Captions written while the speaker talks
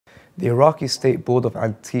The Iraqi State Board of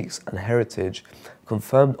Antiques and Heritage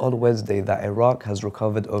confirmed on Wednesday that Iraq has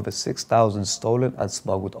recovered over 6,000 stolen and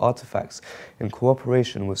smuggled artifacts in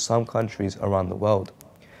cooperation with some countries around the world.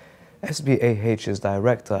 SBAH's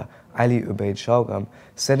director, Ubaid Shalgam,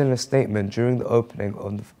 said in a statement during the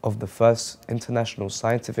opening of the first International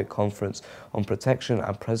Scientific Conference on Protection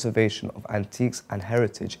and Preservation of Antiques and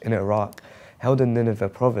Heritage in Iraq, held in Nineveh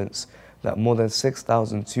province, that more than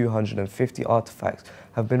 6,250 artifacts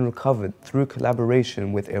have been recovered through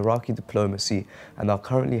collaboration with Iraqi diplomacy and are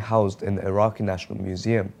currently housed in the Iraqi National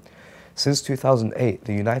Museum. Since 2008,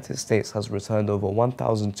 the United States has returned over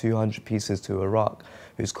 1,200 pieces to Iraq,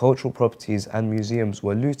 whose cultural properties and museums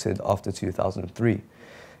were looted after 2003.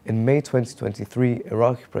 In May 2023,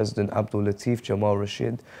 Iraqi President Abdul Latif Jamal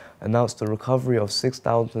Rashid announced the recovery of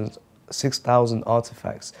 6,000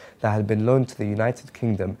 artifacts that had been loaned to the United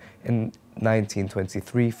Kingdom in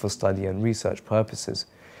 1923 for study and research purposes.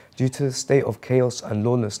 Due to the state of chaos and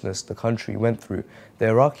lawlessness the country went through, the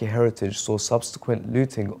Iraqi heritage saw subsequent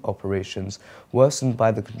looting operations worsened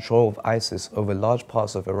by the control of ISIS over large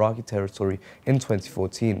parts of Iraqi territory in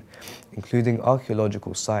 2014, including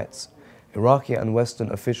archaeological sites. Iraqi and Western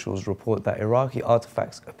officials report that Iraqi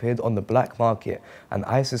artifacts appeared on the black market and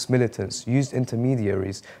ISIS militants used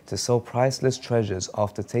intermediaries to sell priceless treasures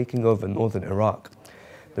after taking over northern Iraq.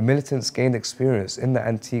 The militants gained experience in the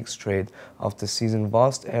antiques trade after seizing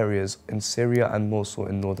vast areas in Syria and Mosul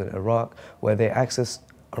in northern Iraq, where they accessed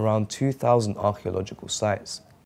around 2,000 archaeological sites.